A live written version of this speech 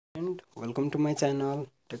Welcome to my channel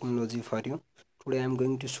Technology for You. Today I am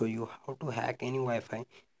going to show you how to hack any Wi-Fi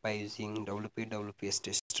by using WP Wps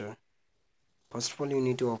tester. First of all, you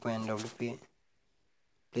need to open WP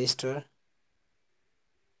Play Store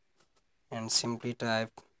and simply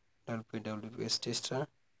type WP Wps tester.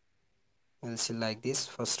 You will see like this.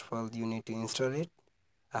 First of all, you need to install it.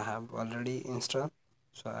 I have already installed,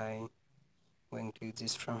 so I am going to use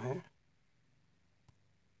this from here.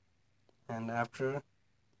 And after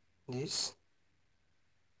this,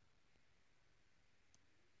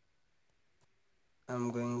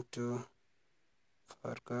 I'm going to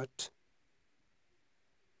forget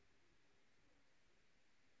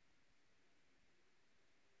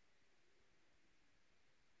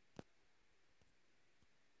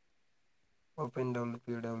open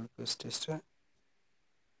WP Wps tester.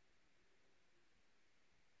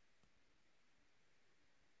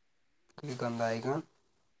 Click on the icon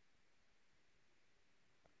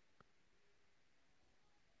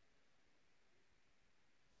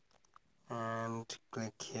and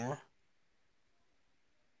click here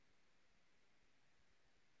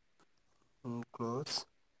and close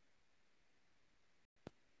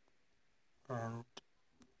and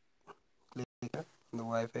click here the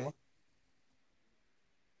Wi-Fi.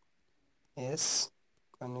 Yes,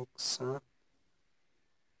 connection.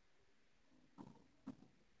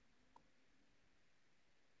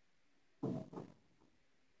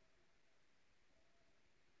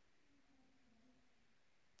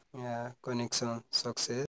 Yeah, connection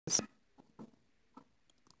success.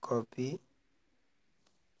 Copy,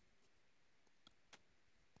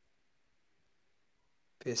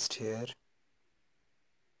 paste here,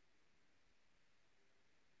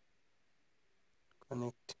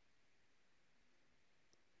 connect.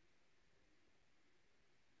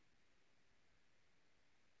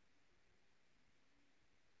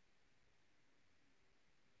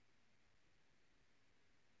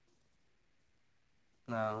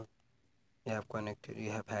 Now you have connected,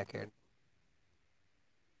 you have hacked.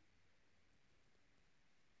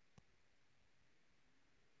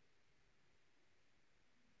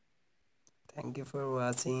 Thank you for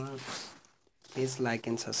watching. Please like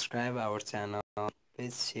and subscribe our channel.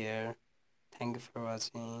 Please share. Thank you for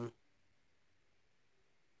watching.